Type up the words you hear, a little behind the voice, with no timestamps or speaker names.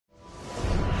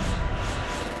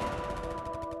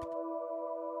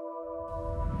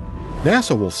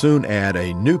NASA will soon add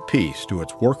a new piece to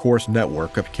its workhorse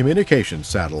network of communications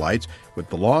satellites with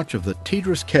the launch of the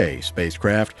TDRS-K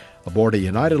spacecraft aboard a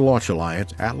United Launch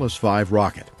Alliance Atlas V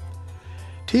rocket.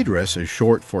 TDRS is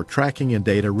short for Tracking and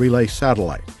Data Relay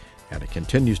Satellite, and it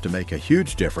continues to make a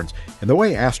huge difference in the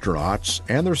way astronauts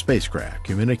and their spacecraft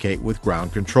communicate with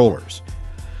ground controllers.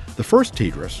 The first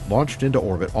TDRS launched into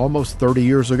orbit almost 30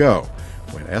 years ago,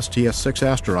 when STS-6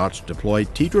 astronauts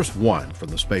deployed TDRS-1 from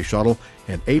the Space Shuttle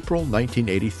in April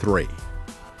 1983.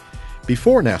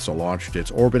 Before NASA launched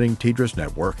its orbiting TDRS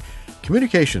network,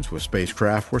 communications with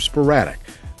spacecraft were sporadic,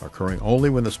 occurring only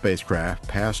when the spacecraft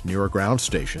passed near a ground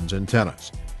station's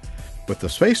antennas. With the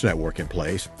space network in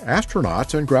place,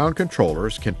 astronauts and ground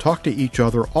controllers can talk to each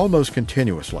other almost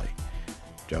continuously.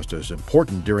 Just as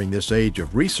important during this age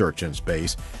of research in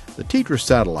space, the TDRS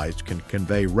satellites can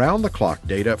convey round-the-clock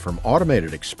data from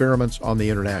automated experiments on the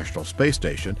International Space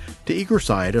Station to eager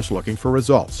scientists looking for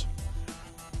results.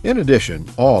 In addition,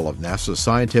 all of NASA's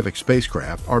scientific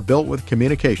spacecraft are built with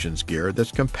communications gear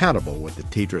that's compatible with the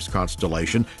TDRS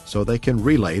constellation so they can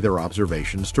relay their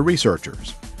observations to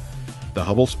researchers. The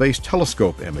Hubble Space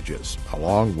Telescope images,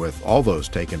 along with all those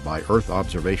taken by Earth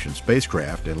observation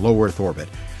spacecraft in low Earth orbit,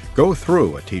 go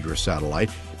through a TDRS satellite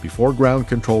before ground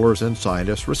controllers and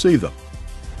scientists receive them.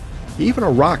 Even a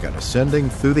rocket ascending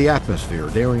through the atmosphere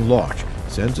during launch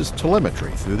sends its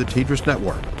telemetry through the TDRS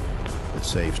network. It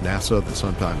saves NASA the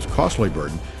sometimes costly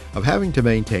burden of having to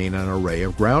maintain an array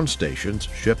of ground stations,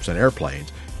 ships, and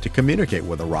airplanes to communicate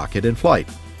with a rocket in flight.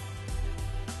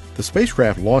 The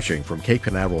spacecraft launching from Cape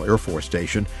Canaveral Air Force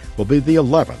Station will be the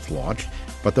 11th launched,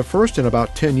 but the first in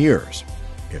about 10 years.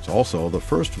 It's also the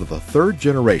first of the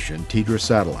third-generation TDRS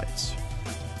satellites.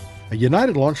 A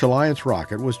United Launch Alliance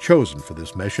rocket was chosen for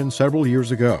this mission several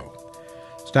years ago.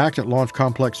 Stacked at Launch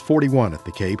Complex 41 at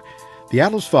the Cape, the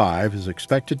Atlas V is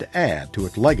expected to add to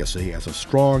its legacy as a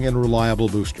strong and reliable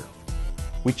booster.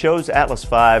 We chose Atlas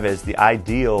V as the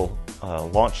ideal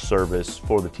launch service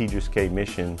for the TDRS-K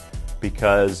mission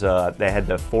because they had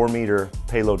the 4-meter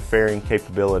payload fairing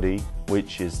capability,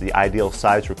 which is the ideal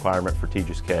size requirement for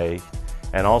TDRS-K,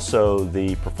 and also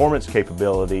the performance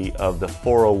capability of the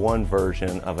 401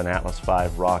 version of an Atlas V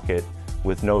rocket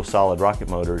with no solid rocket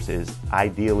motors is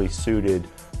ideally suited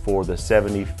for the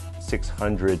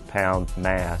 7,600-pound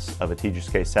mass of a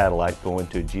TDRS-K satellite going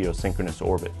to geosynchronous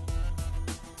orbit.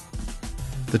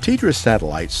 The TDRS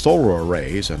satellite's solar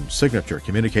arrays and signature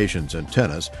communications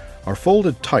antennas are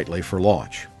folded tightly for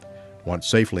launch. Once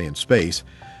safely in space,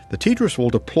 the TDRS will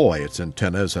deploy its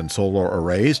antennas and solar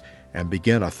arrays and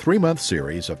begin a 3-month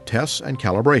series of tests and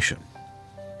calibration.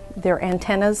 Their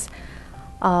antennas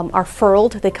are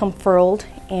furled, they come furled,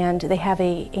 and they have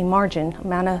a margin,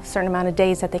 a certain amount of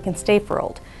days that they can stay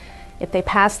furled. If they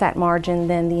pass that margin,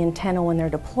 then the antenna, when they're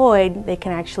deployed, they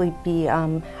can actually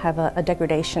have a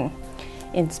degradation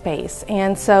in space.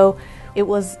 And so it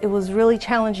was really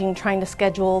challenging trying to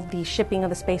schedule the shipping of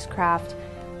the spacecraft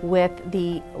with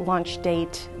the launch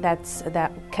date that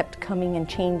kept coming and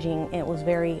changing. It was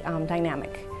very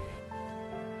dynamic.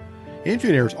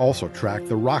 Engineers also tracked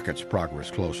the rocket's progress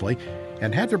closely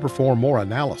and had to perform more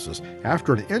analysis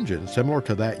after an engine similar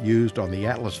to that used on the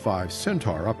Atlas V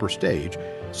Centaur upper stage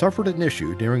suffered an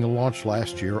issue during a launch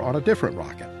last year on a different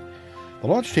rocket. The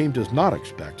launch team does not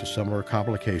expect a similar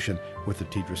complication with the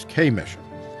TDRS-K mission.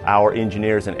 Our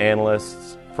engineers and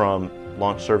analysts from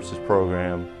Launch Services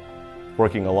Program,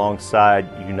 working alongside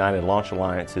United Launch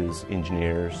Alliance's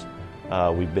engineers,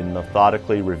 we've been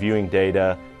methodically reviewing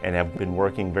data and have been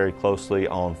working very closely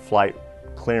on flight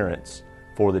clearance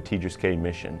for the TDRS-K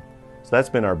mission. So that's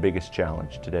been our biggest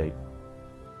challenge to date.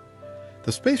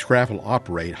 The spacecraft will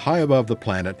operate high above the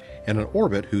planet in an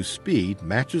orbit whose speed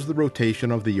matches the rotation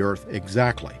of the Earth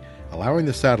exactly, allowing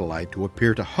the satellite to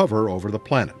appear to hover over the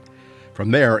planet.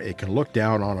 From there, it can look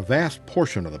down on a vast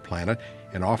portion of the planet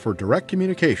and offer direct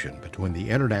communication between the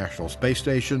International Space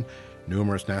Station,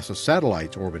 numerous NASA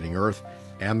satellites orbiting Earth,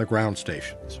 and the ground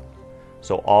stations.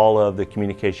 So all of the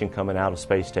communication coming out of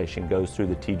Space Station goes through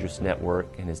the TDRS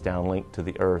network and is downlinked to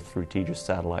the Earth through TDRS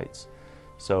satellites.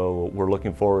 So we're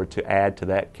looking forward to add to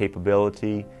that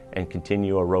capability and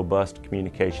continue a robust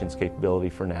communications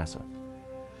capability for NASA.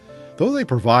 Though they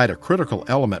provide a critical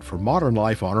element for modern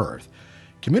life on Earth,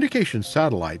 communication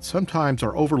satellites sometimes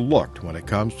are overlooked when it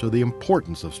comes to the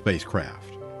importance of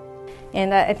spacecraft.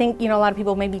 And I think a lot of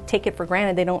people maybe take it for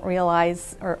granted. They don't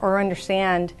realize or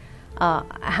understand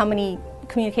how many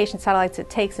communication satellites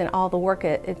it takes and all the work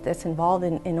that's involved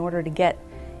in order to get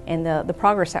and the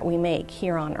progress that we make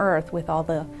here on Earth with all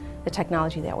the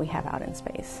technology that we have out in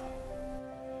space.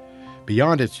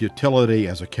 Beyond its utility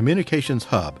as a communications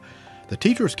hub, The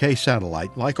TDRS-K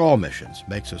satellite, like all missions,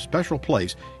 makes a special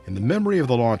place in the memory of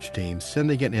the launch team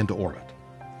sending it into orbit.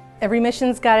 Every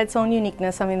mission's got its own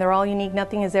uniqueness. I mean, they're all unique.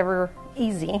 Nothing is ever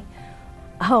easy.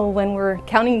 Oh, when we're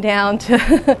counting down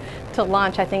to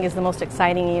launch, I think is the most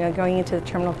exciting. You know, going into the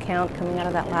terminal count, coming out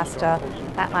of that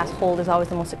last hold is always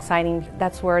the most exciting.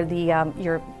 That's where the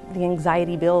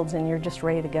anxiety builds, and you're just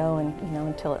ready to go, and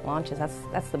until it launches.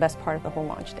 That's the best part of the whole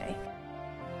launch day.